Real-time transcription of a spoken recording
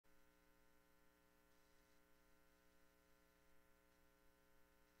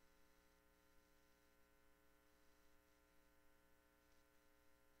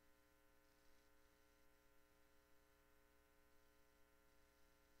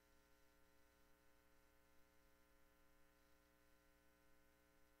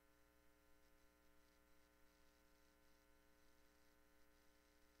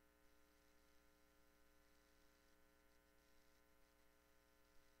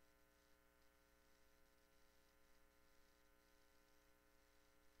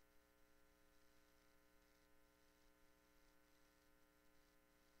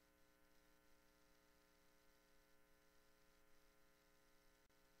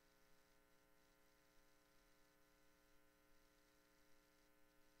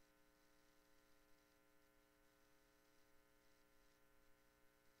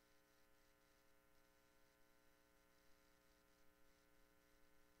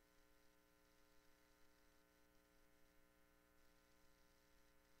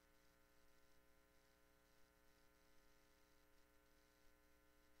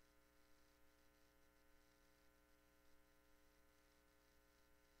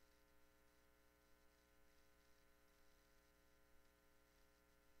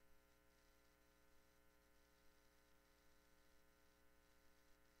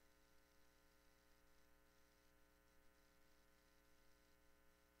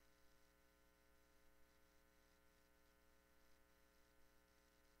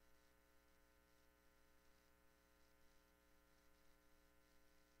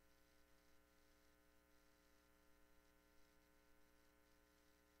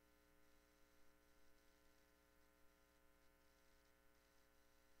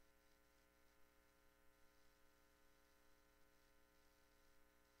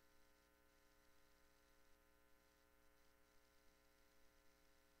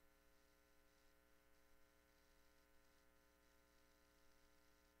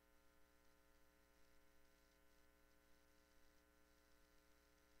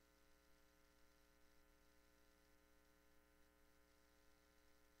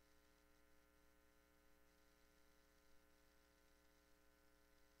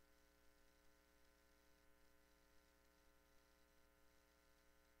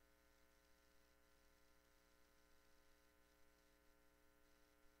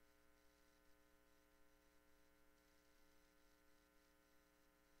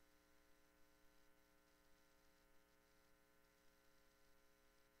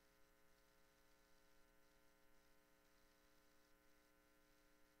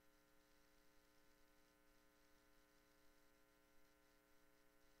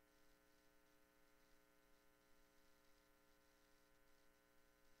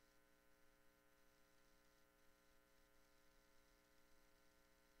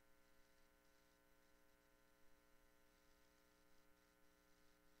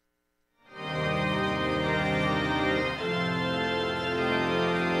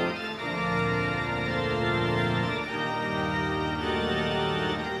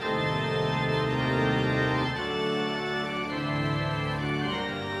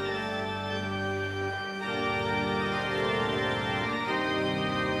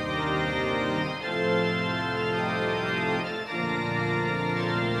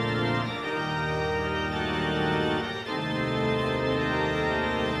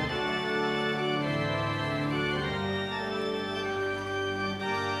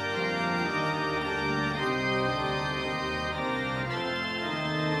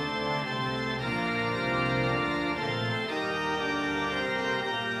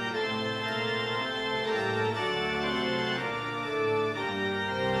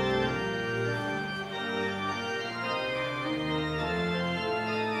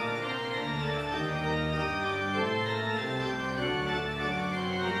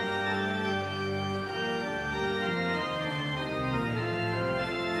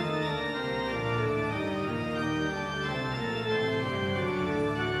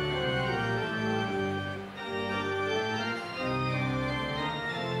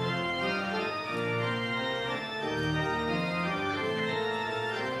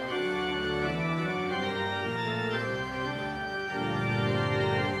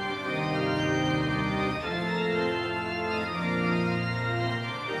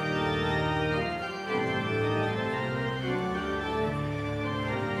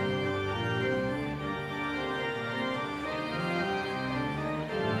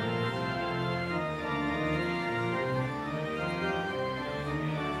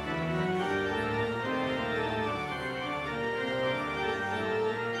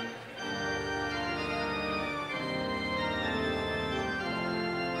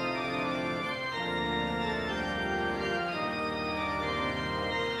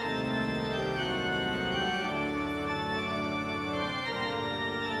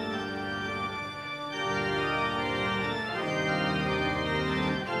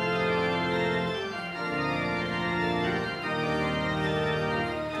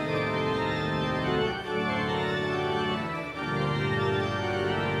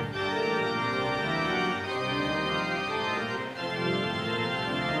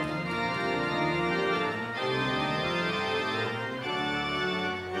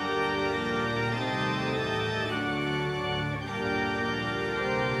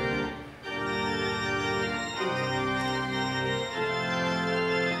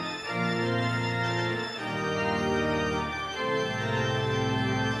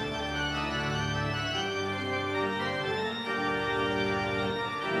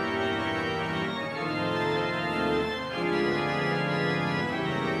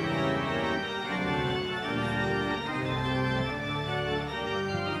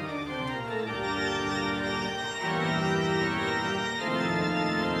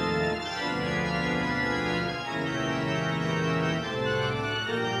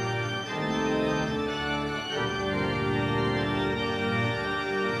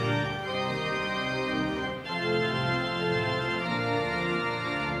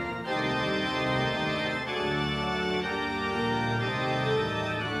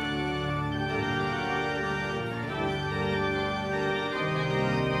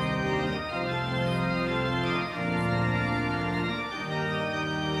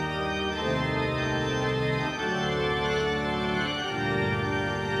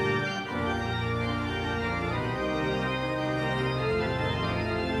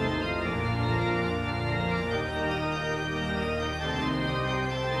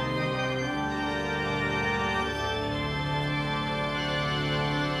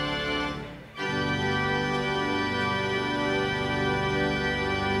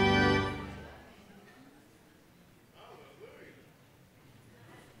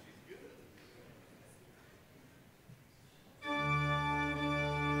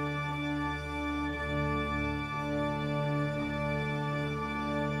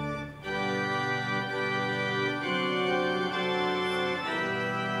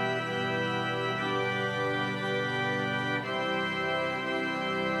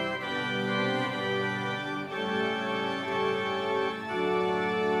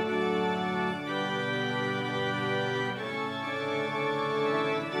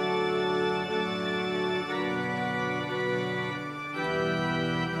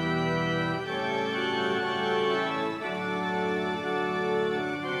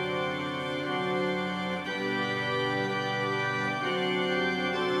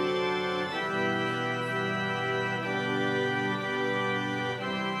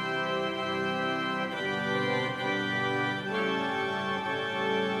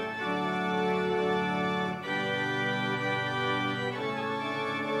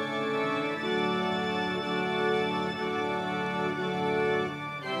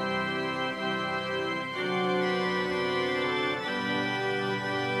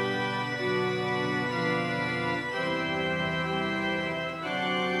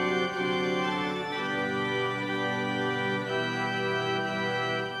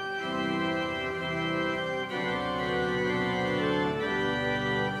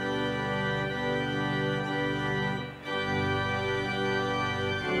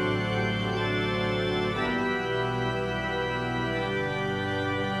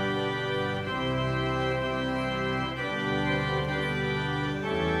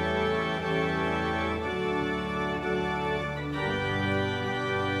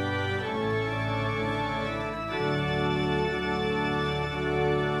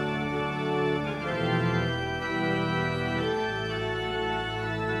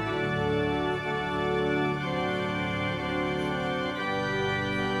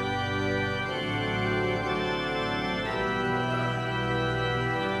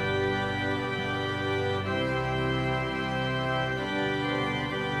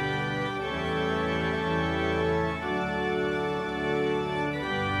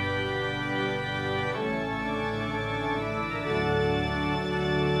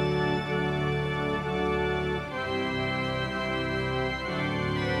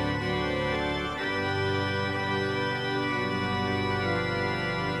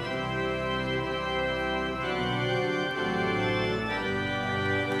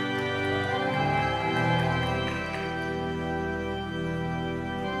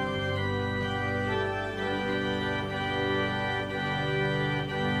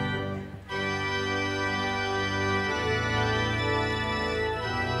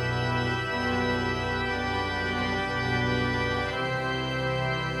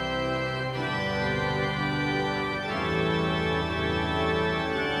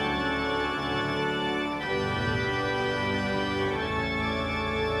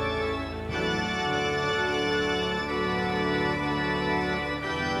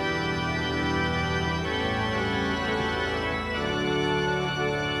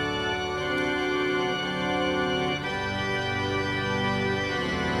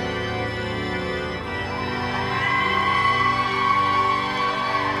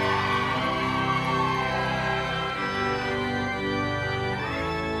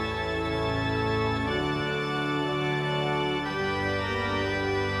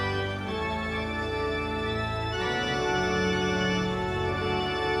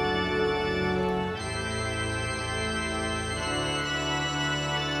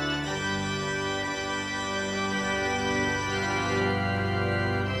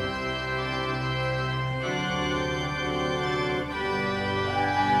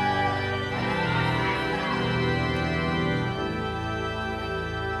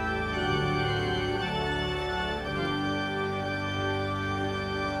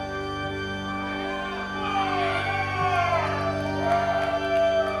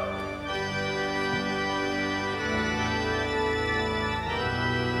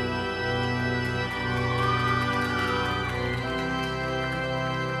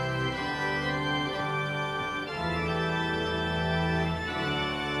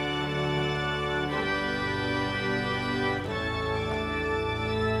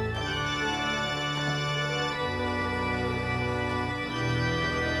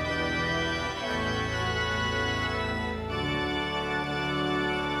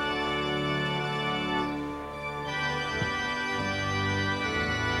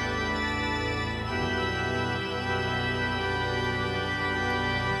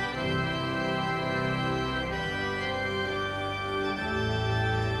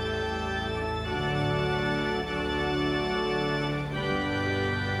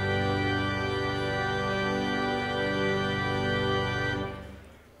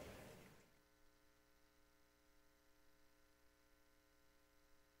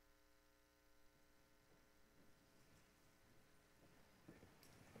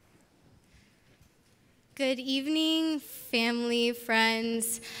Good evening, family,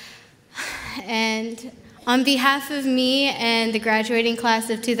 friends, and on behalf of me and the graduating class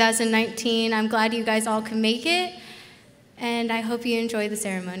of 2019, I'm glad you guys all can make it, and I hope you enjoy the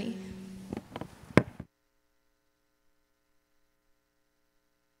ceremony.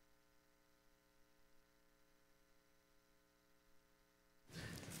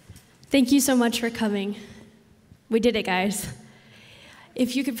 Thank you so much for coming. We did it, guys.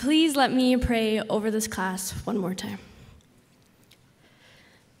 If you could please let me pray over this class one more time.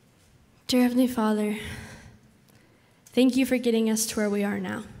 Dear Heavenly Father, thank you for getting us to where we are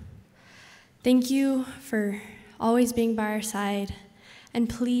now. Thank you for always being by our side. And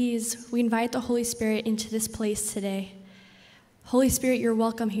please, we invite the Holy Spirit into this place today. Holy Spirit, you're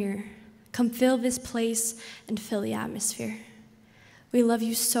welcome here. Come fill this place and fill the atmosphere. We love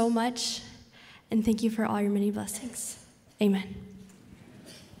you so much, and thank you for all your many blessings. Amen.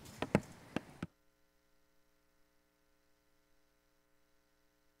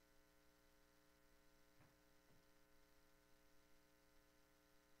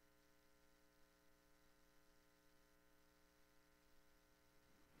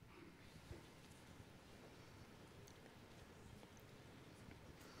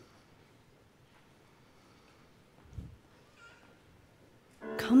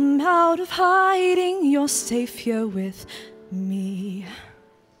 Come out of hiding, you're safe here with me.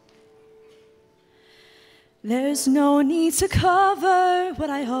 There's no need to cover what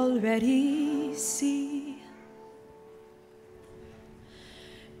I already see.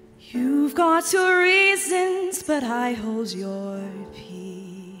 You've got your reasons, but I hold your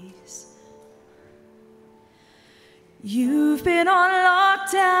peace. You've been on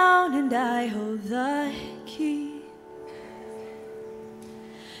lockdown, and I hold the key.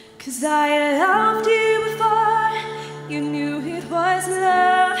 'Cause I loved you before you knew it was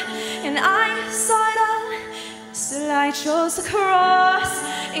love, and I saw it all, still I chose the cross,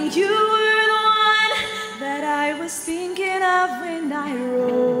 and you were the one that I was thinking of when I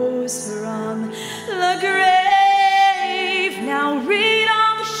rose from the grave. Now read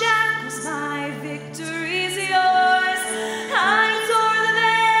all the shackles, my victory's yours. I tore the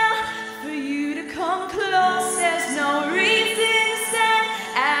veil for you to come close. There's no reason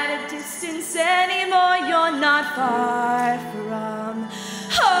at a distance anymore, you're not far from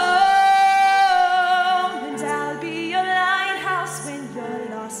home, and I'll be your lighthouse when you're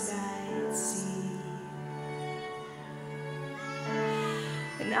lost at sea,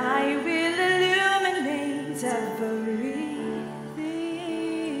 and I will illuminate everything.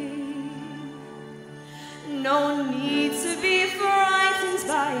 No need to be frightened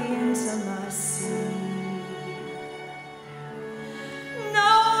by intimacy.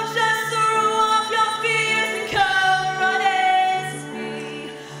 No, just throw off your fears and come running to me.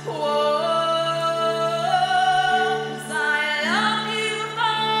 Whoa, 'cause I loved you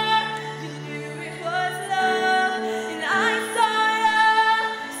before you knew it was love, and I saw it all,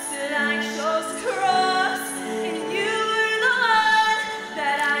 still I chose the cross, and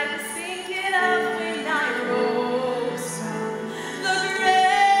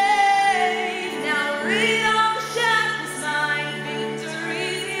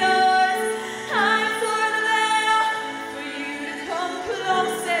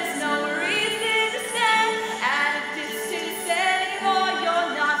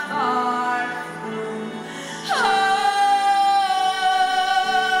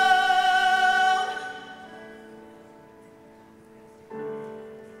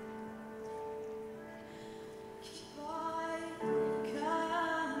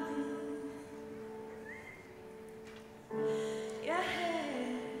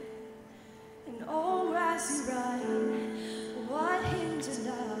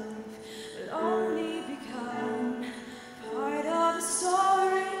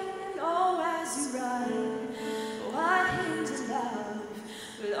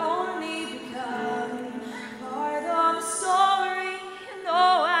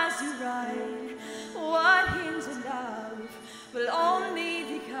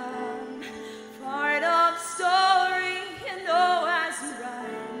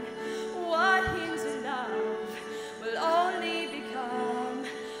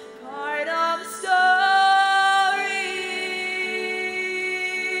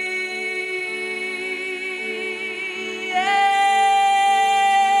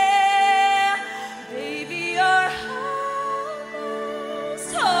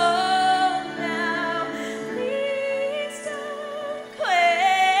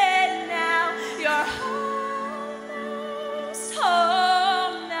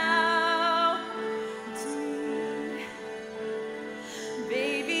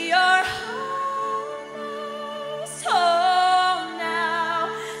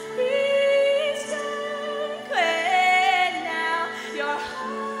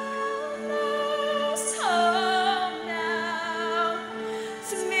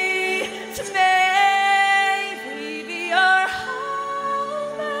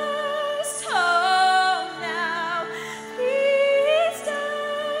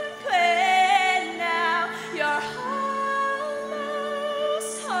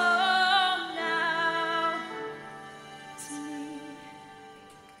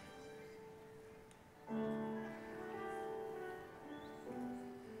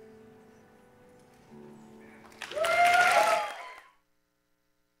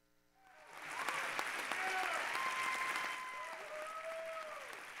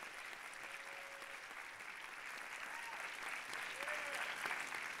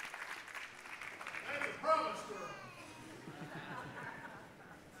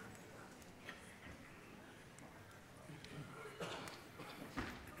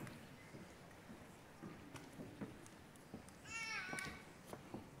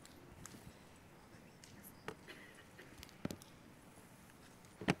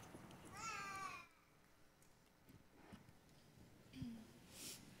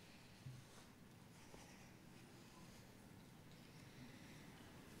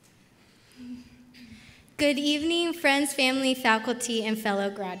Good evening, friends, family, faculty, and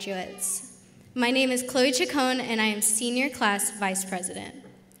fellow graduates. My name is Chloe Chacon, and I am Senior Class Vice President.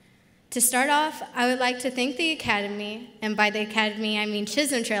 To start off, I would like to thank the Academy, and by the Academy, I mean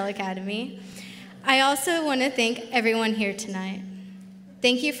Chisholm Trail Academy. I also want to thank everyone here tonight.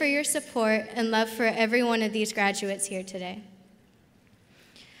 Thank you for your support and love for every one of these graduates here today.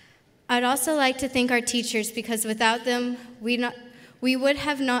 I'd also like to thank our teachers because without them, we would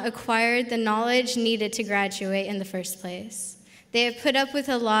have not acquired the knowledge needed to graduate in the first place. They have put up with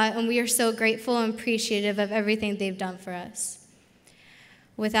a lot, and we are so grateful and appreciative of everything they've done for us.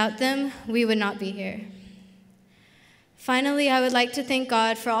 Without them, we would not be here. Finally, I would like to thank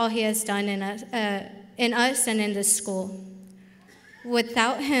God for all he has done in us and in this school.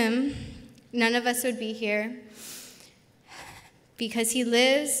 Without him, none of us would be here because he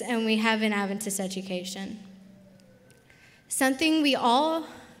lives and we have an Adventist education. Something we are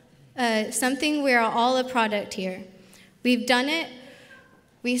all a product here. We've done it,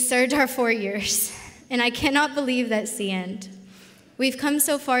 we served our 4 years, and I cannot believe that's the end. We've come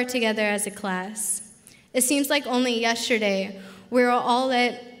so far together as a class. It seems like only yesterday we were all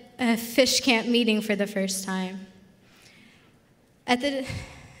at a fish camp meeting for the first time. I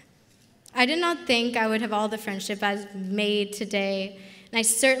did not think I would have all the friendship I've made today, and I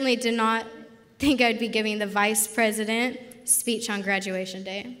certainly did not think I'd be giving the vice president speech on graduation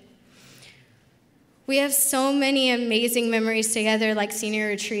day. We have so many amazing memories together, like senior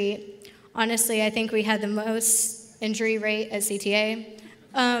retreat. Honestly, I think we had the most injury rate at CTA.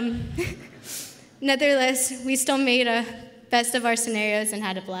 Nevertheless, we still made a best of our scenarios and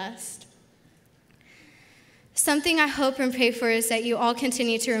had a blast. Something I hope and pray for is that you all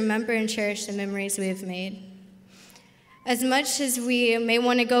continue to remember and cherish the memories we have made. As much as we may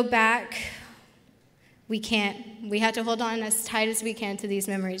want to go back, we can't. We have to hold on as tight as we can to these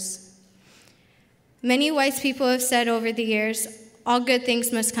memories. Many wise people have said over the years, all good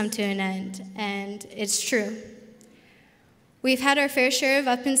things must come to an end, and it's true. We've had our fair share of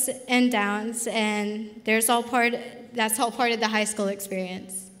ups and downs, and that's all part of the high school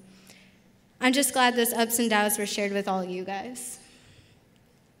experience. I'm just glad those ups and downs were shared with all you guys.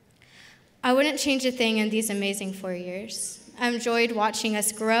 I wouldn't change a thing in these amazing 4 years. I enjoyed watching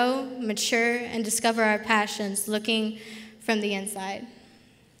us grow, mature, and discover our passions looking from the inside.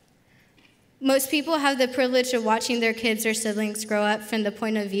 Most people have the privilege of watching their kids or siblings grow up from their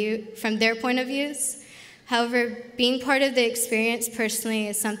point of views. However, being part of the experience personally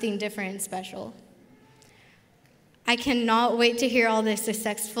is something different and special. I cannot wait to hear all the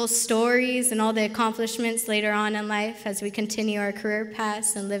successful stories and all the accomplishments later on in life as we continue our career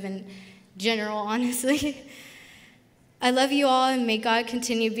paths and live in general, honestly. I love you all, and may God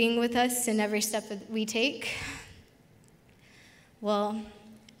continue being with us in every step that we take. Well,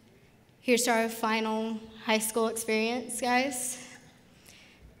 here's our final high school experience, guys.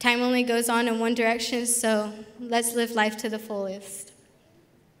 Time only goes on in one direction, so let's live life to the fullest.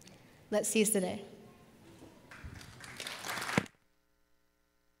 Let's seize the day.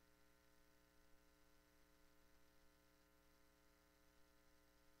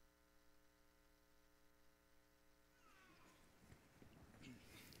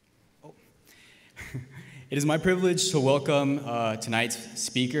 It is my privilege to welcome tonight's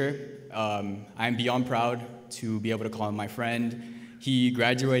speaker. I'm beyond proud to be able to call him my friend. He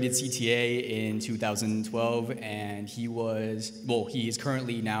graduated CTA in 2012, and he is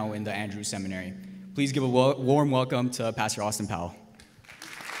currently now in the Andrews Seminary. Please give a warm welcome to Pastor Austin Powell.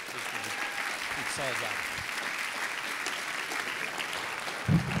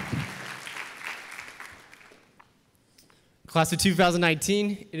 Class of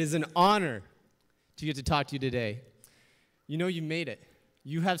 2019, it is an honor to get to talk to you today. You know you made it.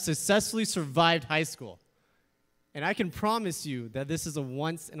 You have successfully survived high school. And I can promise you that this is a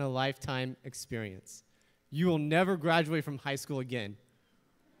once-in-a-lifetime experience. You will never graduate from high school again,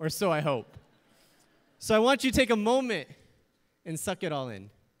 or so I hope. So I want you to take a moment and suck it all in.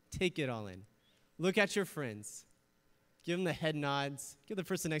 Take it all in. Look at your friends. Give them the head nods. Give the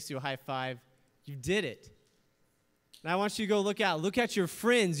person next to you a high five. You did it. And I want you to go look at your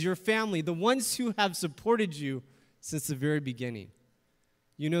friends, your family, the ones who have supported you since the very beginning.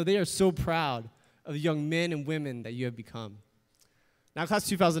 You know, they are so proud of the young men and women that you have become. Now, class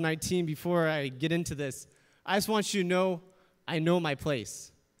 2019, before I get into this, I just want you to know I know my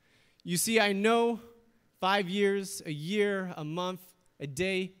place. You see, I know 5 years, a year, a month, a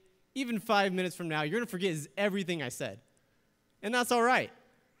day, even 5 minutes from now, you're going to forget everything I said. And that's all right.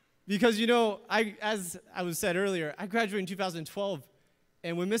 Because, you know, as I was said earlier, I graduated in 2012,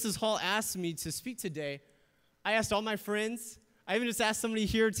 and when Mrs. Hall asked me to speak today, I asked all my friends. I even just asked somebody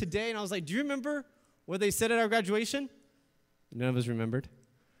here today, and I was like, do you remember what they said at our graduation? None of us remembered.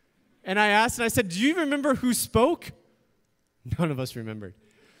 And I said, do you remember who spoke? None of us remembered.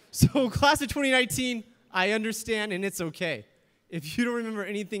 So class of 2019, I understand, and it's okay if you don't remember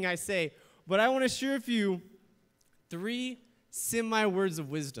anything I say. But I want to share with you 3 semi-words of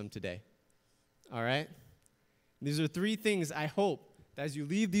wisdom today. All right? These are 3 things I hope that as you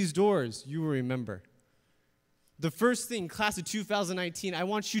leave these doors, you will remember. The first thing, class of 2019, I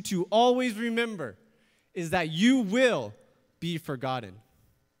want you to always remember is that you will be forgotten.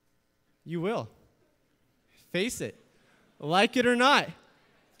 You will. Face it. Like it or not,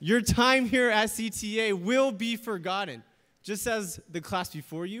 your time here at CTA will be forgotten, just as the class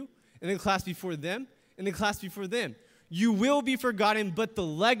before you, and the class before them, and the class before them. You will be forgotten, but the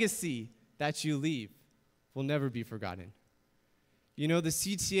legacy that you leave will never be forgotten. You know, the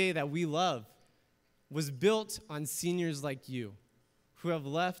CTA that we love was built on seniors like you who have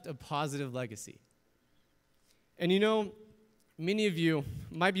left a positive legacy. And you know, many of you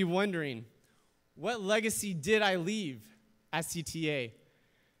might be wondering, what legacy did I leave at CTA?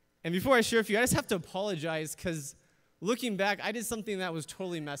 And before I share with you, I just have to apologize because looking back, I did something that was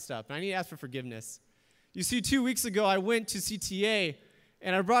totally messed up, and I need to ask for forgiveness. You see, 2 weeks ago, I went to CTA,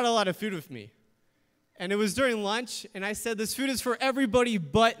 and I brought a lot of food with me. And it was during lunch, and I said, this food is for everybody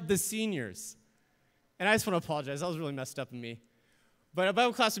but the seniors. And I just want to apologize. That was really messed up in me. But a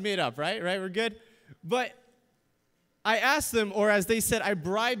Bible class made up, right? Right? We're good? But I asked them, or as they said, I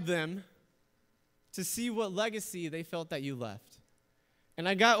bribed them to see what legacy they felt that you left. And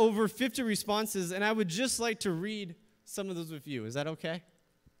I got over 50 responses, and I would just like to read some of those with you. Is that okay?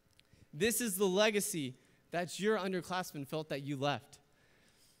 This is the legacy that your underclassmen felt that you left.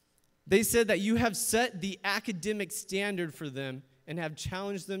 They said that you have set the academic standard for them and have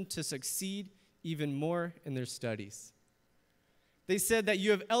challenged them to succeed even more in their studies. They said that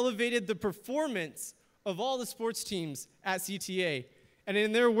you have elevated the performance of all the sports teams at CTA, and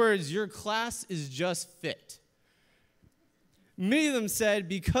in their words, your class is just fit. Many of them said,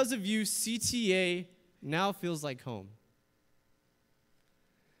 because of you, CTA now feels like home.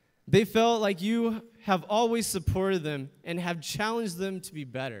 They felt like you have always supported them and have challenged them to be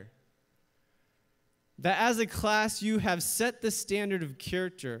better. That as a class, you have set the standard of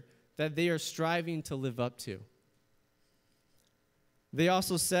character that they are striving to live up to. They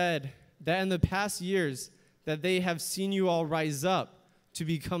also said that in the past years, that they have seen you all rise up to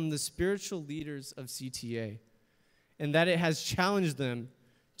become the spiritual leaders of CTA, and that it has challenged them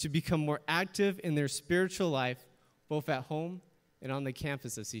to become more active in their spiritual life, both at home and on the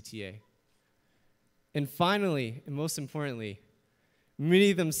campus of CTA. And finally, and most importantly,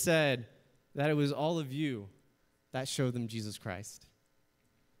 many of them said that it was all of you that showed them Jesus Christ.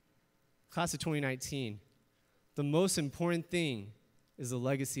 Class of 2019, the most important thing is the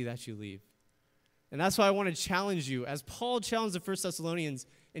legacy that you leave. And that's why I want to challenge you, as Paul challenged the 1 Thessalonians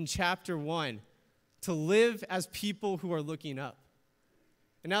in chapter 1, to live as people who are looking up.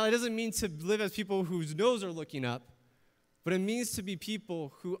 And now that doesn't mean to live as people whose nose are looking up, but it means to be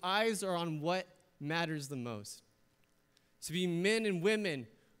people whose eyes are on what matters the most. To be men and women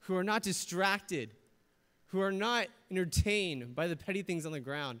who are not distracted, who are not entertained by the petty things on the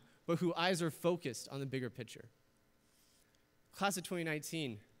ground, but whose eyes are focused on the bigger picture. Class of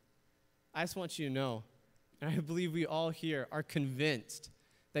 2019, I just want you to know, and I believe we all here are convinced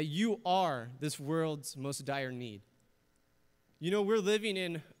that you are this world's most dire need. You know, we're living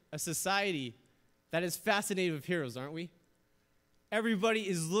in a society that is fascinated with heroes, aren't we? Everybody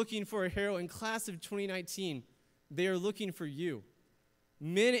is looking for a hero. In class of 2019, they are looking for you.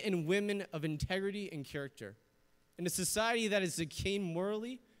 Men and women of integrity and character. In a society that is decaying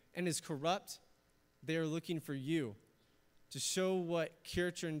morally and is corrupt, they are looking for you to show what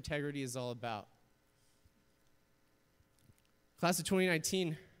character and integrity is all about. Class of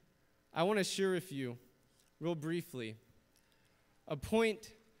 2019, I want to share with you, real briefly, a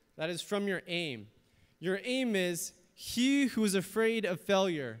point that is from your aim. Your aim is, he who is afraid of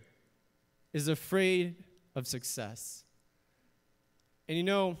failure is afraid of success. And you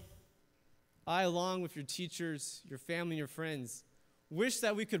know, I, along with your teachers, your family, and your friends, wish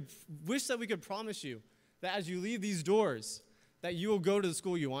that we could promise you that as you leave these doors, that you will go to the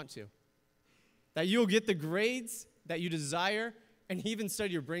school you want to, that you will get the grades that you desire and even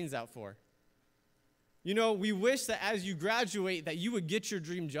study your brains out for. You know, we wish that as you graduate that you would get your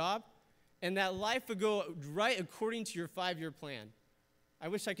dream job and that life would go right according to your 5-year plan. I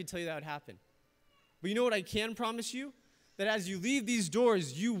wish I could tell you that would happen. But you know what I can promise you? That as you leave these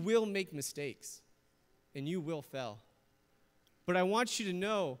doors, you will make mistakes and you will fail. But I want you to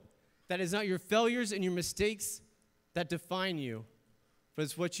know that it's not your failures and your mistakes that define you, but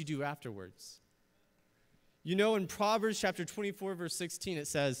it's what you do afterwards. You know, in Proverbs chapter 24, verse 16, it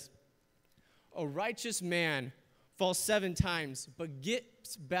says, "A righteous man falls 7 times, but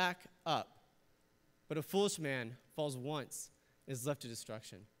gets back up. But a foolish man falls once and is left to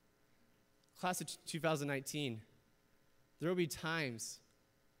destruction." Class of 2019, there will be times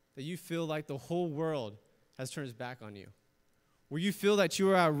that you feel like the whole world has turned its back on you, where you feel that you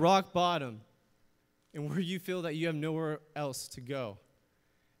are at rock bottom, and where you feel that you have nowhere else to go.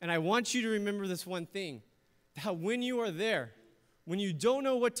 And I want you to remember this one thing, that when you are there, when you don't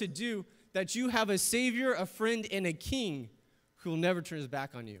know what to do, that you have a Savior, a friend, and a King who will never turn his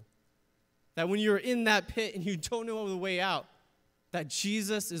back on you. That when you're in that pit and you don't know the way out, that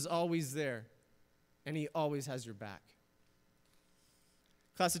Jesus is always there, and he always has your back.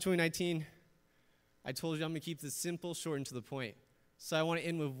 Class of 2019, I told you I'm going to keep this simple, short, and to the point. So I want to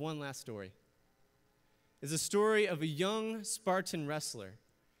end with one last story. It's a story of a young Spartan wrestler.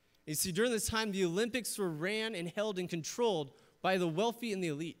 You see, during this time, the Olympics were ran and held and controlled by the wealthy and the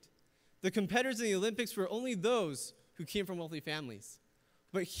elite. The competitors in the Olympics were only those who came from wealthy families.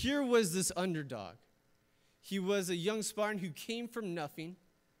 But here was this underdog. He was a young Spartan who came from nothing,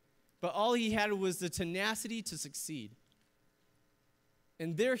 but all he had was the tenacity to succeed.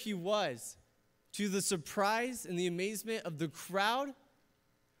 And there he was, to the surprise and the amazement of the crowd,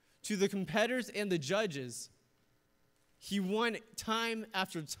 to the competitors and the judges. He won time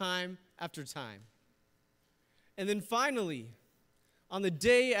after time after time. And then finally, on the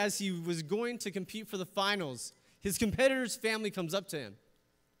day as he was going to compete for the finals, his competitor's family comes up to him.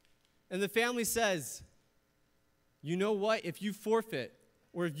 And the family says, "You know what? If you forfeit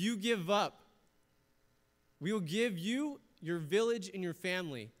or if you give up, we will give you, your village, and your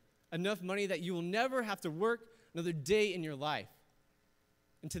family enough money that you will never have to work another day in your life."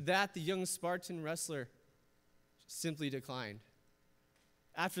 And to that, the young Spartan wrestler simply declined.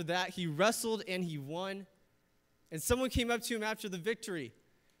 After that, he wrestled and he won. And someone came up to him after the victory,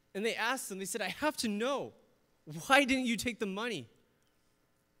 and they asked him, they said, "I have to know, why didn't you take the money?"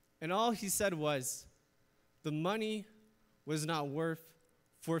 And all he said was, the money was not worth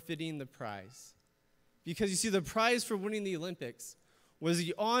forfeiting the prize. Because you see, the prize for winning the Olympics was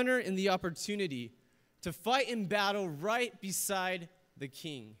the honor and the opportunity to fight in battle right beside the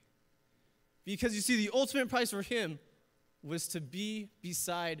king. Because you see, the ultimate prize for him was to be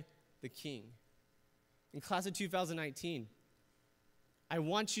beside the king. In class of 2019, I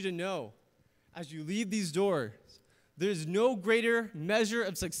want you to know, as you leave these doors, there's no greater measure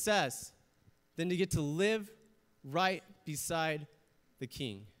of success than to get to live right beside the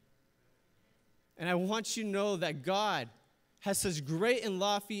king. And I want you to know that God has such great and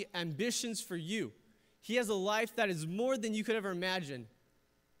lofty ambitions for you. He has a life that is more than you could ever imagine.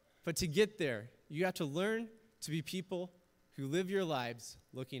 But to get there, you have to learn to be people who live your lives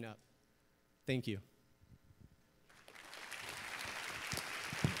looking up. Thank you.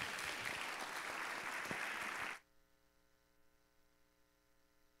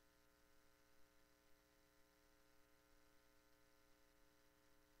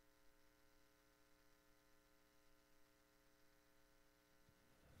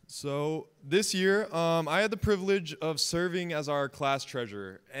 So this year, I had the privilege of serving as our class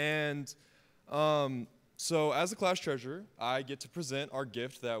treasurer. And so as a class treasurer, I get to present our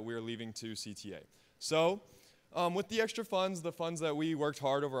gift that we're leaving to CTA. So with the extra funds, the funds that we worked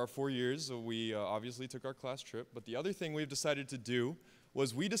hard over our 4 years, we obviously took our class trip. But the other thing we've decided to do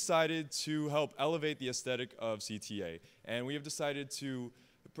was we decided to help elevate the aesthetic of CTA. And we have decided to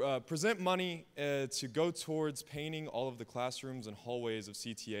present money to go towards painting all of the classrooms and hallways of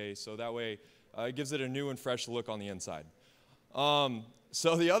CTA, so that way it gives it a new and fresh look on the inside.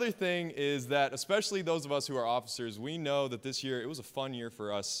 So the other thing is that, especially those of us who are officers, we know that this year, it was a fun year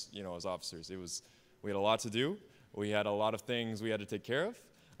for us, as officers. We had a lot to do. We had a lot of things we had to take care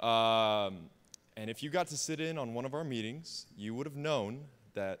of. And if you got to sit in on one of our meetings, you would have known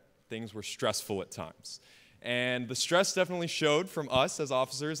that things were stressful at times. And the stress definitely showed from us as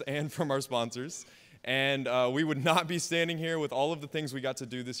officers and from our sponsors. And we would not be standing here with all of the things we got to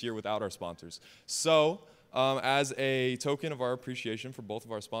do this year without our sponsors. So as a token of our appreciation for both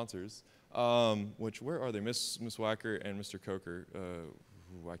of our sponsors, where are they? Miss Wacker and Mr. Coker.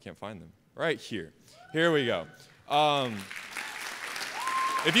 I can't find them. Right here. Here we go.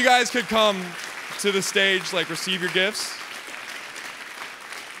 If you guys could come to the stage, receive your gifts,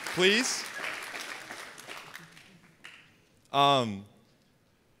 please.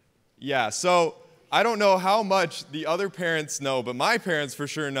 So I don't know how much the other parents know, but my parents for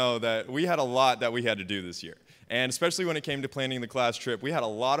sure know that we had a lot that we had to do this year. And especially when it came to planning the class trip, we had a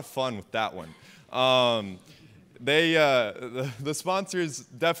lot of fun with that one. The sponsors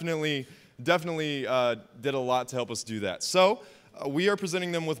definitely definitely did a lot to help us do that. So we are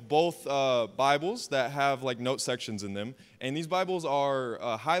presenting them with both Bibles that have like note sections in them, and these Bibles are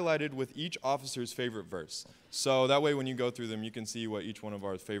highlighted with each officer's favorite verse. So that way when you go through them, you can see what each one of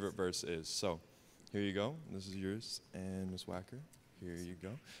our favorite verse is. So here you go. This is yours, and Ms. Wacker, here you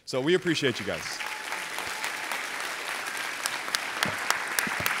go. So we appreciate you guys.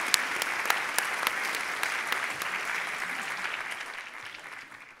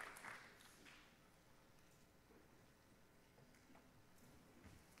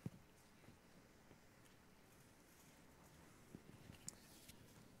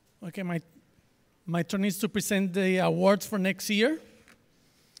 Okay, my turn is to present the awards for next year.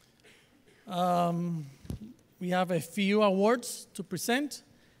 We have a few awards to present,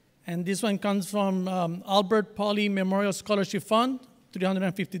 and this one comes from Albert Pauley Memorial Scholarship Fund,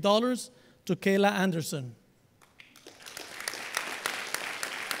 $350, to Kayla Anderson.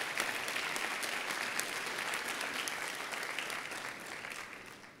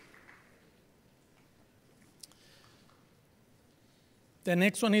 The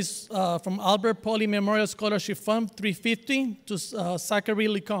next one is from Albert Pauley Memorial Scholarship Fund, $350, to Zachary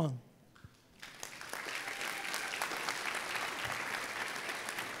Licon.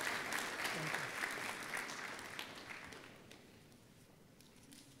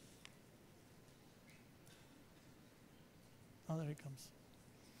 Oh, there it comes.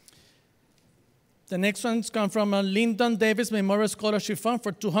 The next ones come from Lyndon Davis Memorial Scholarship Fund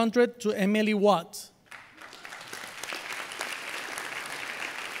for $200 to Emily Watt.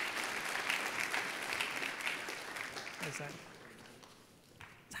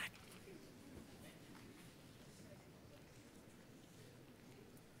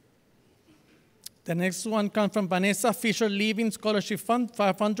 The next one comes from Vanessa Fisher Living Scholarship Fund,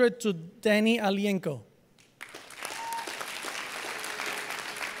 $500 to Danny Alienko.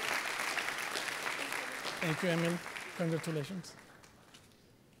 Thank you, Emil. Congratulations.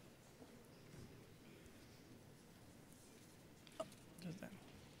 Oh, just Danny.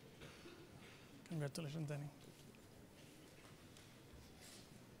 Congratulations, Danny.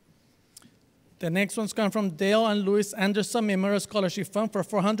 The next ones come from Dale and Louis Anderson Memorial Scholarship Fund for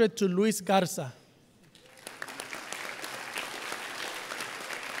 $400 to Luis Garza.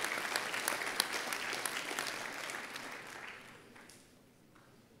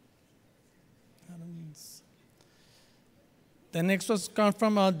 The next ones come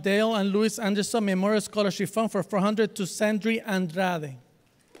from Dale and Louis Anderson Memorial Scholarship Fund for $400 to Sandri Andrade.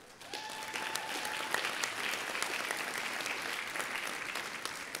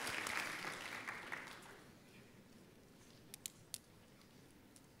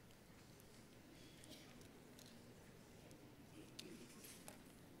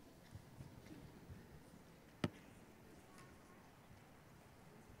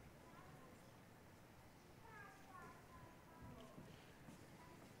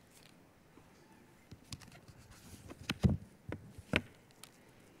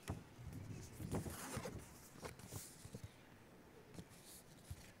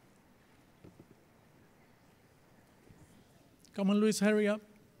 Come on, Luis, hurry up.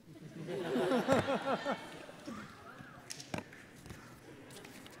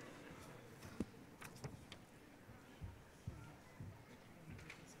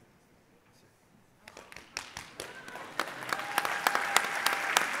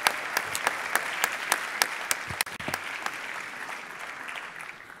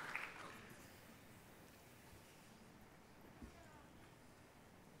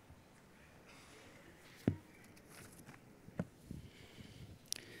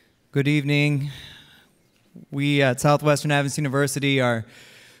 Good evening. We at Southwestern Adventist University are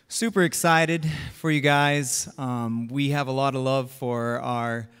super excited for you guys. We have a lot of love for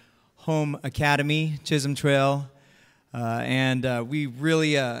our home academy, Chisholm Trail, and we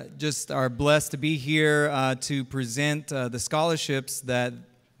really just are blessed to be here to present the scholarships that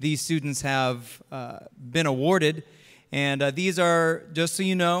these students have been awarded. And these are, just so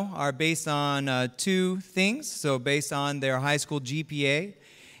you know, are based on two things. So based on their high school GPA,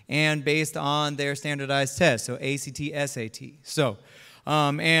 and based on their standardized tests, so ACT, SAT. So,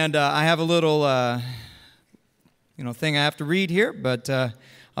 I have a little, thing I have to read here, but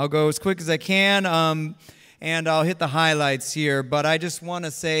I'll go as quick as I can, and I'll hit the highlights here. But I just want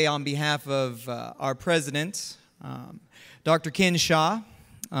to say on behalf of our president, Dr. Ken Shaw,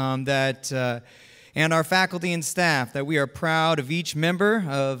 that and our faculty and staff, that we are proud of each member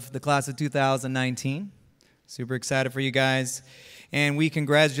of the class of 2019. Super excited for you guys. And we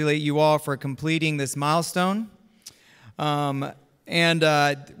congratulate you all for completing this milestone. And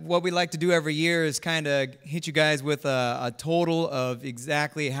what we like to do every year is kind of hit you guys with a total of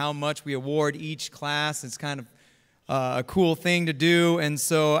exactly how much we award each class. It's kind of a cool thing to do. And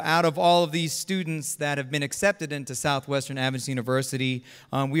so out of all of these students that have been accepted into Southwestern Adventist University,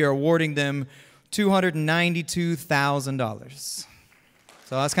 we are awarding them $292,000.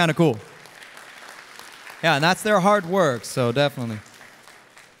 So that's kind of cool. Yeah, and that's their hard work, so definitely.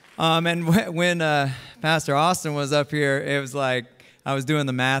 And when Pastor Austin was up here, it was like I was doing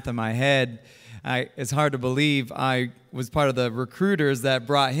the math in my head. It's hard to believe I was part of the recruiters that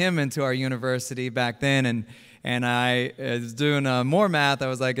brought him into our university back then, and I was doing more math. I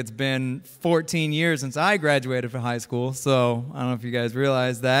was like, it's been 14 years since I graduated from high school, so I don't know if you guys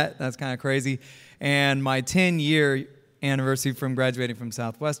realize that. That's kind of crazy. And my 10-year anniversary from graduating from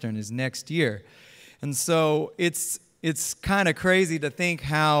Southwestern is next year. And so it's kind of crazy to think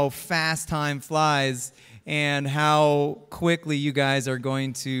how fast time flies and how quickly you guys are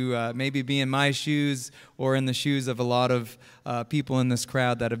going to maybe be in my shoes or in the shoes of a lot of people in this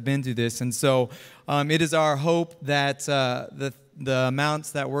crowd that have been through this. And so it is our hope that the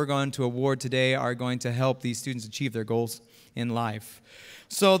amounts that we're going to award today are going to help these students achieve their goals in life.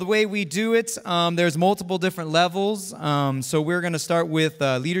 So the way we do it, there's multiple different levels. So we're going to start with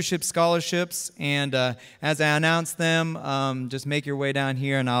leadership scholarships. And as I announce them, just make your way down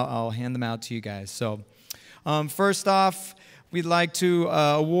here and I'll hand them out to you guys. So first off, we'd like to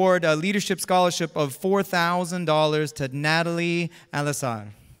award a leadership scholarship of $4,000 to Natalie Alisar.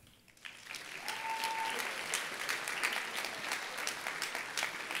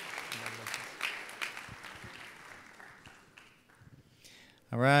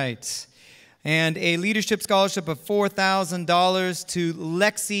 All right. And a leadership scholarship of $4,000 to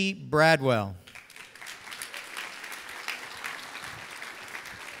Lexi Bradwell.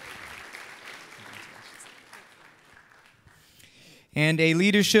 And a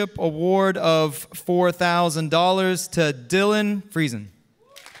leadership award of $4,000 to Dylan Friesen.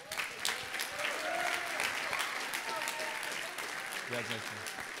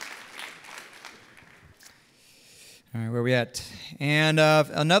 All right, where are we at? And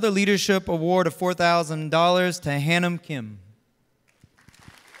another leadership award of $4,000 to Hannum Kim.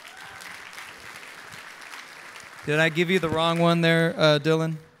 Did I give you the wrong one there,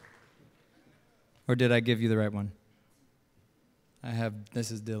 Dylan? Or did I give you the right one?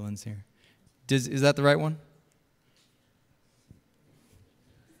 This is Dylan's here. Is that the right one?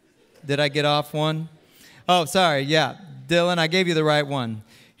 Did I get off one? Oh, sorry, yeah. Dylan, I gave you the right one.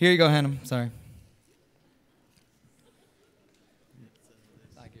 Here you go, Hannum, sorry.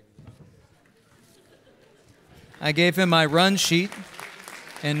 I gave him my run sheet,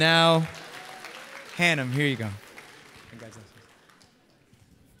 and now, Hannum, here you go. Congratulations.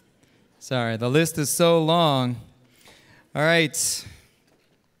 Sorry, the list is so long. All right,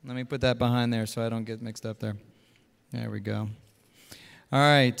 let me put that behind there so I don't get mixed up there. There we go. All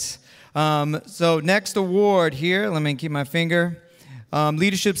right, so next award here, let me keep my finger.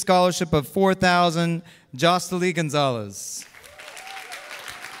 Leadership Scholarship of $4,000, Jostely Gonzalez.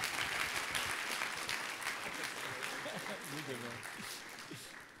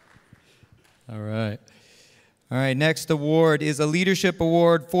 All right. All right, next award is a Leadership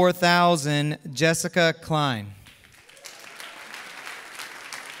Award, $4,000, Jessica Klein.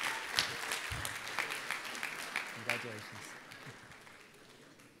 Congratulations.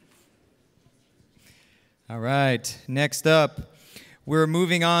 All right, next up, we're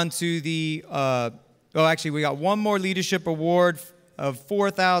moving on to the, actually, we got one more Leadership Award of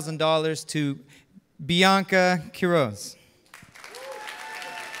 $4,000 to Bianca Quiroz.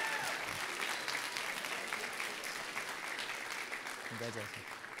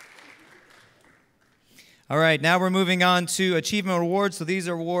 All right, now we're moving on to Achievement Awards. So these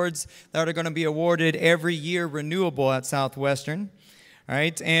are awards that are going to be awarded every year, renewable at Southwestern. All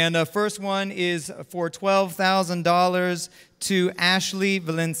right, and the first one is for $12,000 to Ashley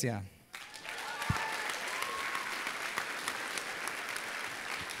Valencia.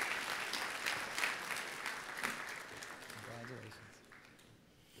 Congratulations.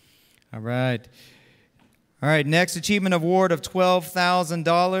 All right. All right, next achievement award of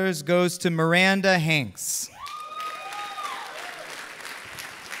 $12,000 goes to Miranda Hanks.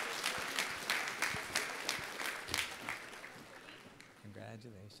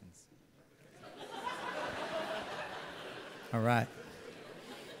 Congratulations. All right.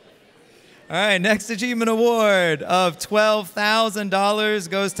 All right, next achievement award of $12,000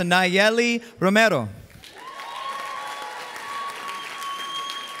 goes to Nayeli Romero.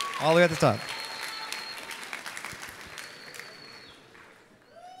 All the way at the top.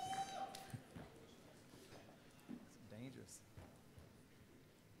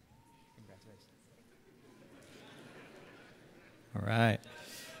 All right.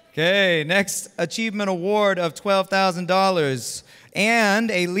 Okay, next achievement award of $12,000 and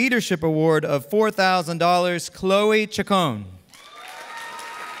a leadership award of $4,000, Chloe Chacon.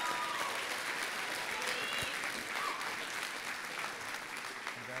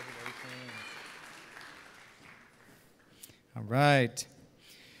 All right.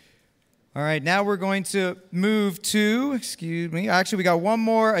 All right, now we're going to move to, actually we got one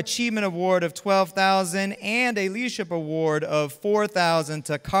more achievement award of $12,000 and a leadership award of $4,000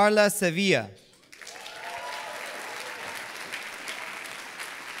 to Carla Sevilla.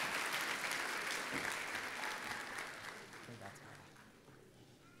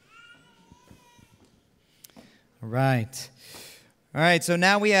 All right. All right, so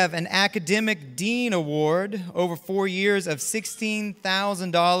now we have an Academic Dean Award over 4 years of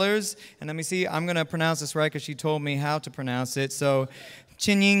 $16,000. And let me see, I'm going to pronounce this right because she told me how to pronounce it. So,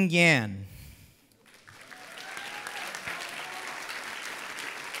 Chinying Yan.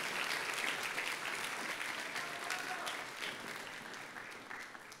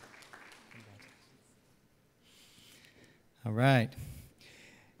 All right.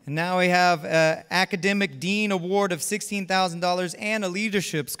 And now we have an Academic Dean Award of $16,000 and a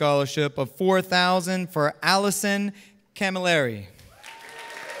Leadership Scholarship of $4,000 for Allison Camilleri.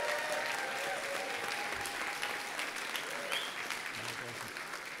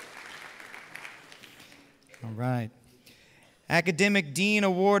 All right. Academic Dean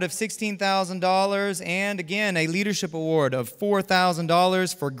Award of $16,000 and again a Leadership Award of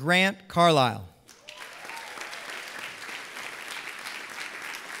 $4,000 for Grant Carlisle.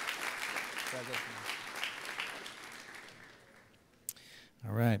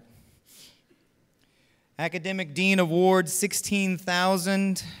 All right. Academic Dean Award,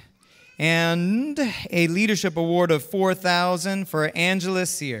 $16,000, and a Leadership Award of $4,000 for Angela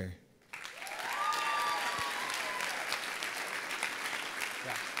Sear.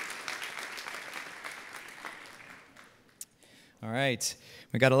 All right.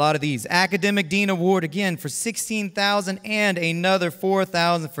 We got a lot of these. Academic Dean Award again for $16,000 and another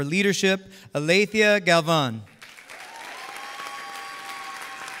 $4,000 for Leadership, Alethea Galvan.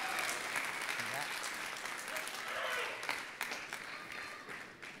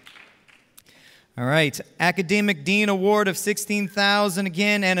 All right, Academic Dean Award of $16,000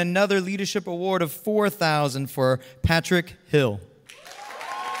 again, and another Leadership Award of $4,000 for Patrick Hill.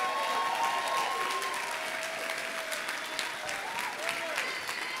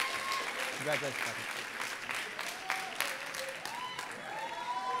 Congratulations, Patrick.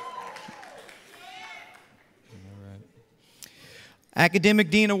 All right. Academic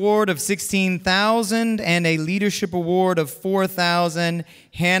Dean Award of $16,000 and a Leadership Award of $4,000,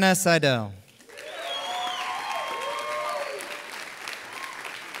 Hannah Seidel.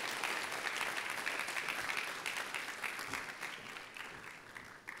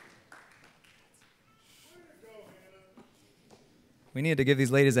 We need to give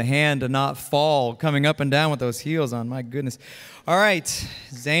these ladies a hand to not fall coming up and down with those heels on. My goodness. All right.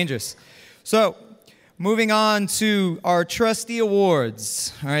 It's dangerous. So, moving on to our trustee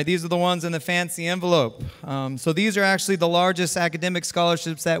awards. All right. These are the ones in the fancy envelope. So these are actually the largest academic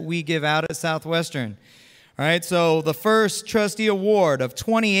scholarships that we give out at Southwestern. All right. So the first trustee award of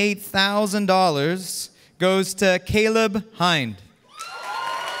 $28,000 goes to Caleb Hind.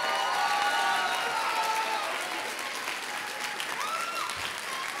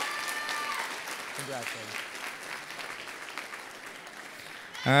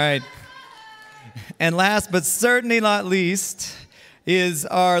 All right. And last but certainly not least is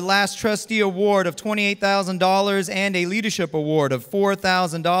our last trustee award of $28,000 and a leadership award of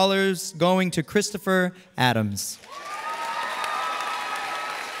 $4,000 going to Christopher Adams.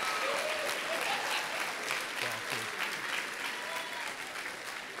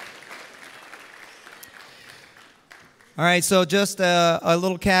 All right, so just a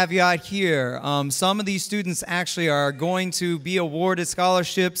little caveat here. Some of these students actually are going to be awarded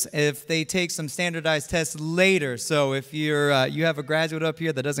scholarships if they take some standardized tests later. So if you have a graduate up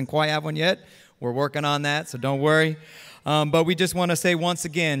here that doesn't quite have one yet, we're working on that, so don't worry. But we just want to say once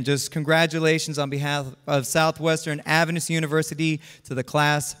again, just congratulations on behalf of Southwestern Adventist University to the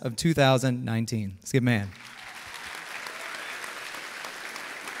class of 2019. Let's give them a hand.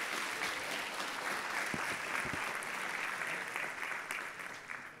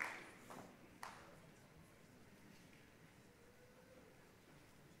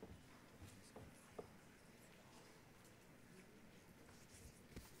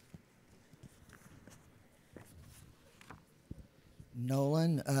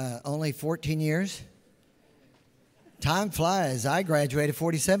 Nolan, only 14 years. Time flies. I graduated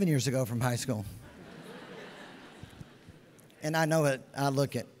 47 years ago from high school. And I know it. I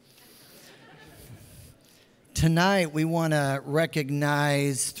look it. Tonight, we want to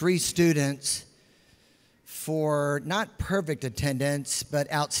recognize 3 students for not perfect attendance,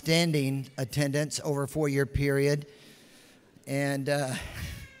 but outstanding attendance over a 4-year period. And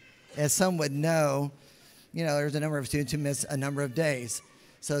as some would know, there's a number of students who miss a number of days.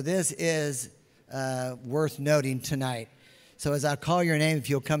 So this is worth noting tonight. So as I call your name, if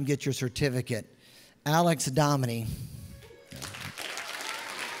you'll come get your certificate. Alex Dominy.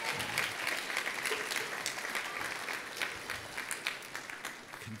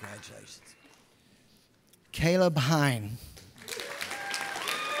 Congratulations. Caleb Hine.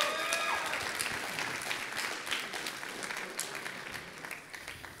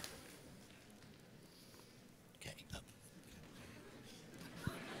 Okay.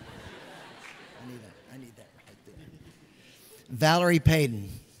 I need that right there. Valerie Payton.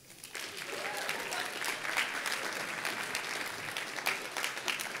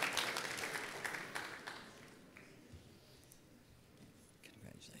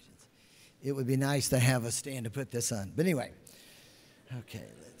 It would be nice to have a stand to put this on. But anyway, okay,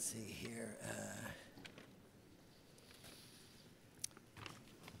 let's see here.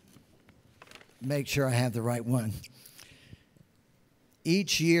 Make sure I have the right one.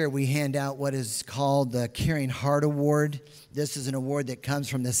 Each year we hand out what is called the Caring Heart Award. This is an award that comes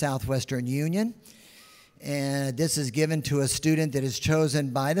from the Southwestern Union. And this is given to a student that is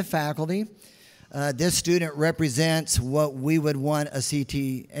chosen by the faculty. This student represents what we would want a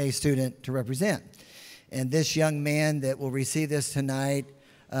CTA student to represent. And this young man that will receive this tonight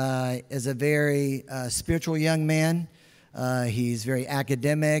is a very spiritual young man. He's very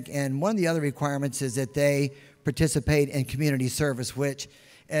academic. And one of the other requirements is that they participate in community service, which,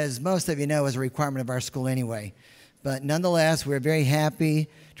 as most of you know, is a requirement of our school anyway. But nonetheless, we're very happy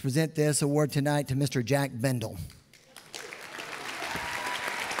to present this award tonight to Mr. Jack Bendel.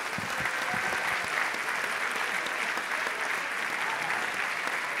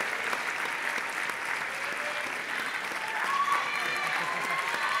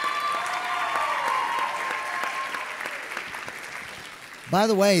 By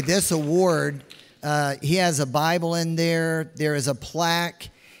the way, this award, he has a Bible in there, there is a plaque,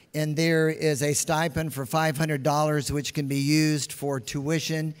 and there is a stipend for $500 which can be used for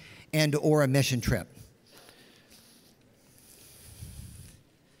tuition and or a mission trip.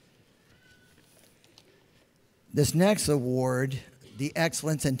 This next award, the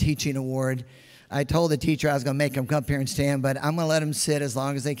Excellence in Teaching Award, I told the teacher I was going to make him come up here and stand, but I'm going to let them sit as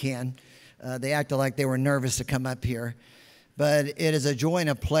long as they can. They acted like they were nervous to come up here. But it is a joy and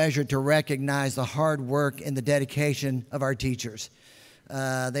a pleasure to recognize the hard work and the dedication of our teachers.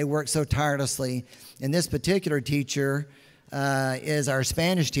 They work so tirelessly. And this particular teacher is our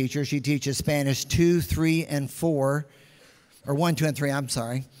Spanish teacher. She teaches Spanish 2, 3, and 4, or 1, 2, and 3, I'm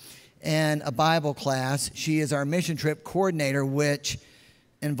sorry, and a Bible class. She is our mission trip coordinator, which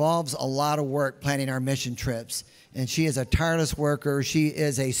involves a lot of work planning our mission trips. And she is a tireless worker. She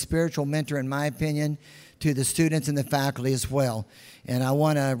is a spiritual mentor, in my opinion, to the students and the faculty as well. And I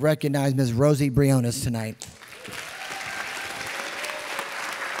want to recognize Ms. Rosie Briones tonight.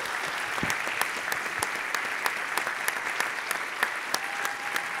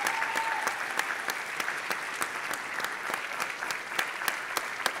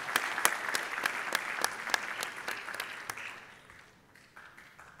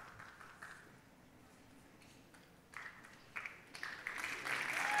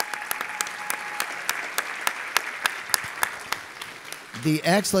 The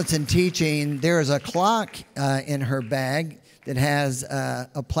Excellence in Teaching, there is a clock in her bag that has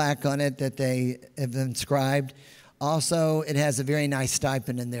a plaque on it that they have inscribed. Also, it has a very nice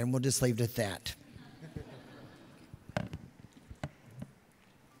stipend in there, and we'll just leave it at that.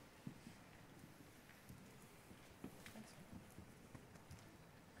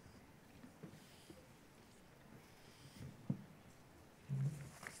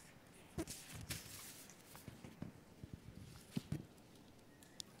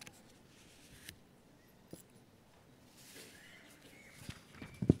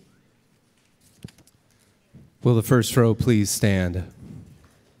 Will the first row please stand?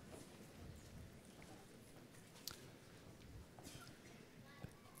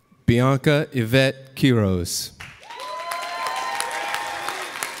 Bianca Yvette Quiros.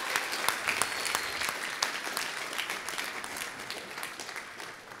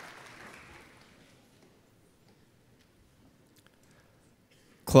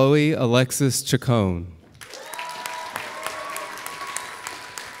 Chloe Alexis Chacon.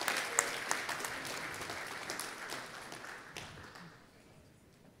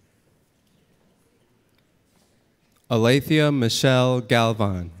 Alethea Michelle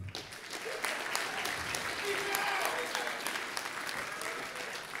Galvan.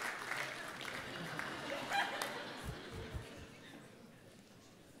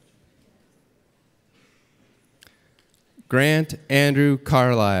 Grant Andrew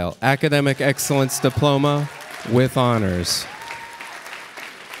Carlisle, Academic Excellence Diploma with honors.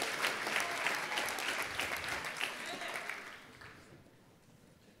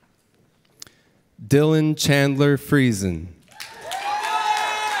 Dylan Chandler Friesen.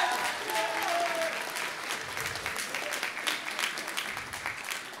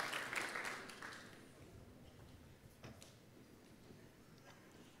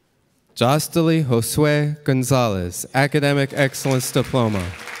 Jostely Josue Gonzalez, Academic Excellence Diploma.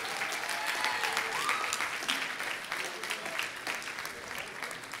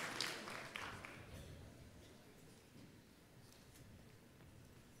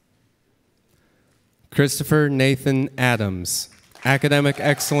 Christopher Nathan Adams, Academic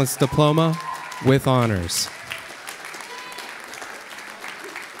Excellence Diploma with honors.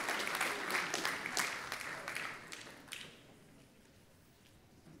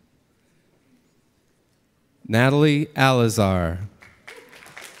 Natalie Alazar.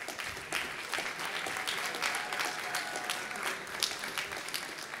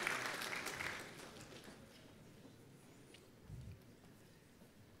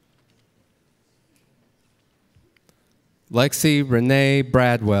 Lexi Renee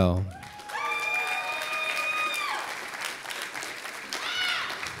Bradwell.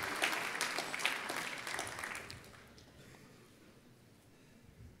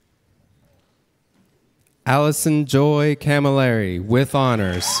 Allison Joy Camilleri with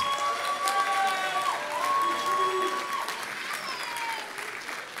honors.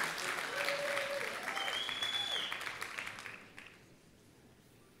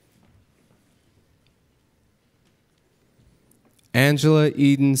 Angela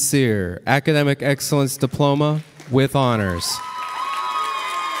Eden Sear, Academic Excellence Diploma with honors.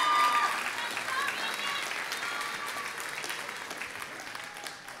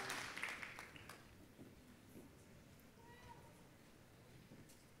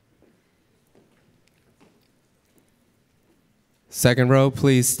 Second row,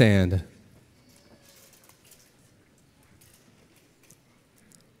 please stand.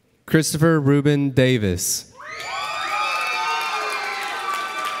 Christopher Ruben Davis.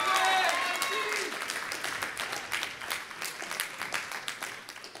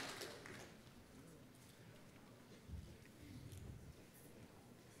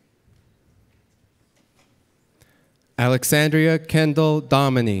 Alexandria Kendall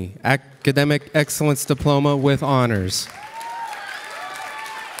Domini, Academic Excellence Diploma with honors.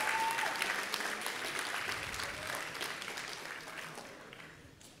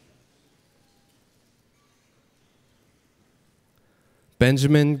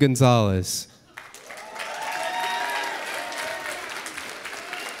 Benjamin Gonzalez.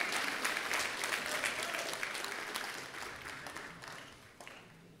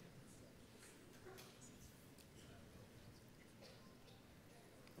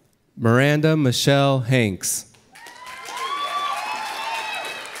 Miranda Michelle Hanks.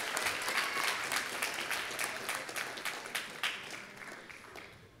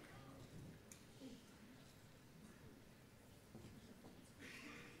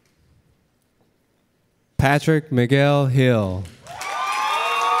 Patrick Miguel Hill.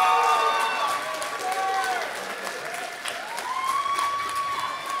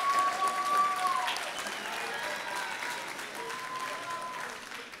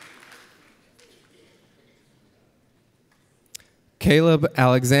 Caleb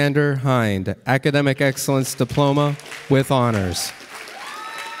Alexander Hind, Academic Excellence Diploma with honors.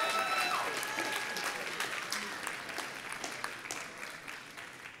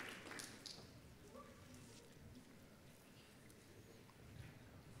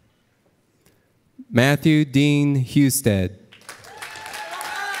 Matthew Dean Husted.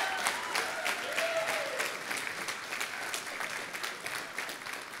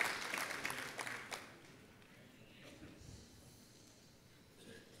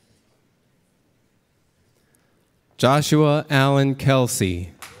 Joshua Allen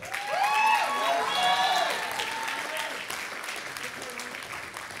Kelsey.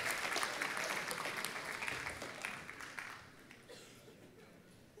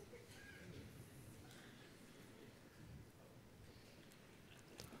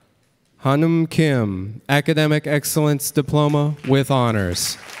 Hanum Kim, Academic Excellence Diploma with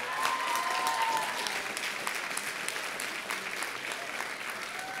honors.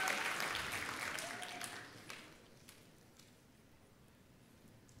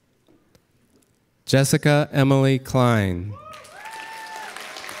 Jessica Emily Klein.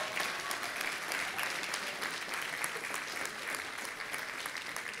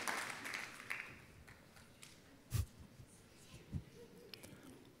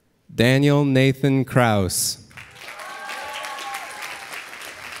 Daniel Nathan Kraus.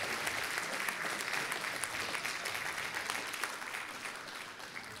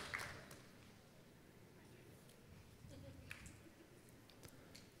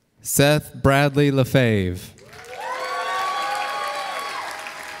 Seth Bradley Lefebvre.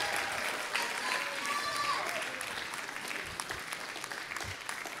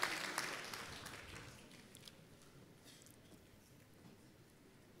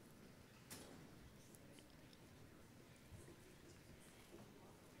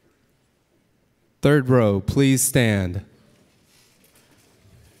 Third row, please stand.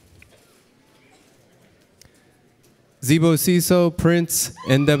 Zibosiso Prince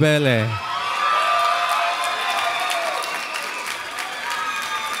Ndebele.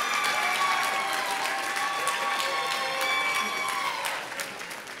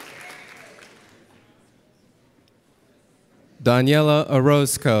 Daniela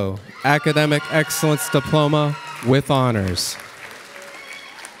Orozco, Academic Excellence Diploma with honors.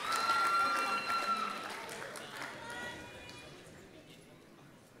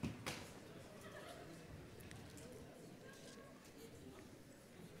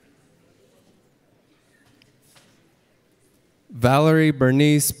 Valerie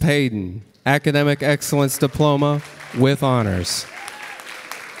Bernice Payton, Academic Excellence Diploma with honors.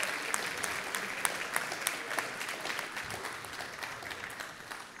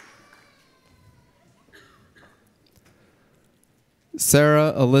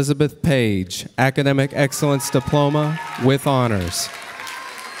 Sarah Elizabeth Page, Academic Excellence Diploma with honors.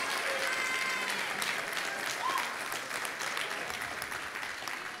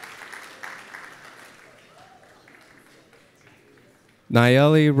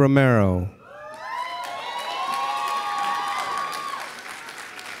 Nayeli Romero.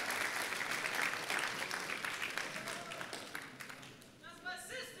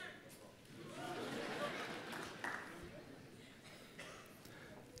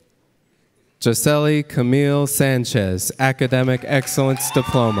 Gisele Camille Sanchez, Academic Excellence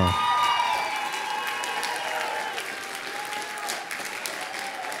Diploma.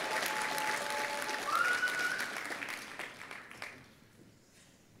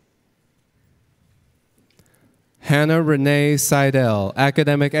 Hannah Renee Seidel,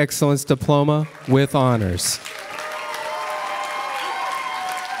 Academic Excellence Diploma with honors.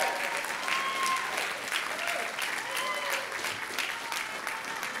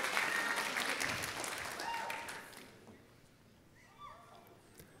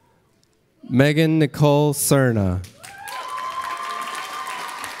 Megan Nicole Cerna.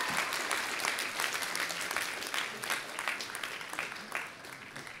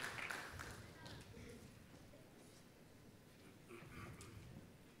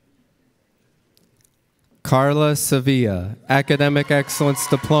 Carla Sevilla, Academic Excellence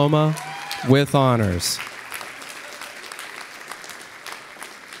Diploma with honors.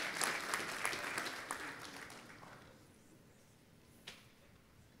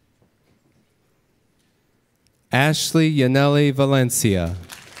 Ashley Yaneli Valencia.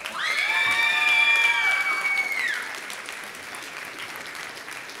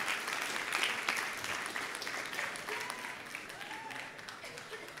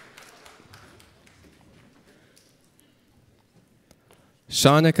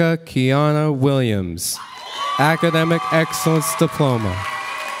 Shanika Kiana Williams, Academic Excellence Diploma.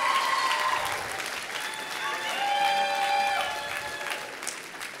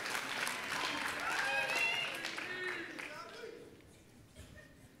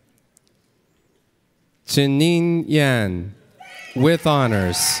 Janine Yan, with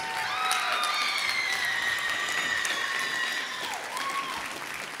honors.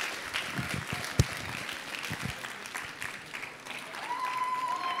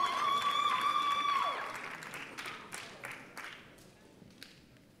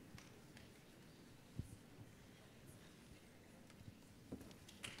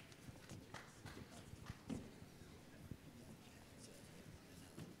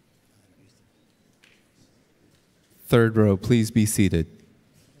 Third row, please be seated.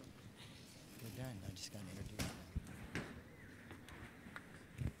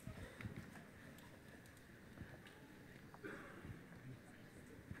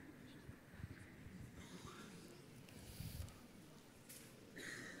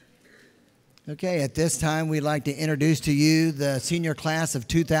 Okay, at this time, we'd like to introduce to you the senior class of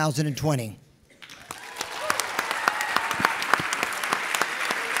 2020.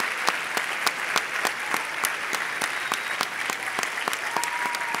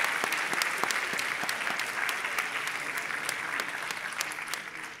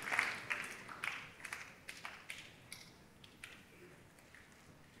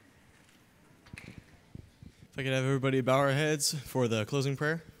 If I could have everybody bow our heads for the closing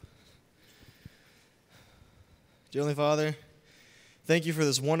prayer. Dear Heavenly Father, thank you for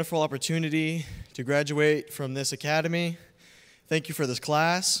this wonderful opportunity to graduate from this academy. Thank you for this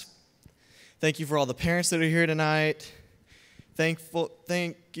class. Thank you for all the parents that are here tonight. Thank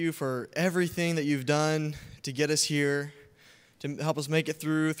you for everything that you've done to get us here, to help us make it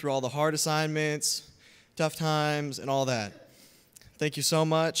through all the hard assignments, tough times, and all that. Thank you so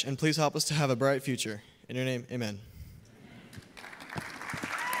much, and please help us to have a bright future. In your name, amen.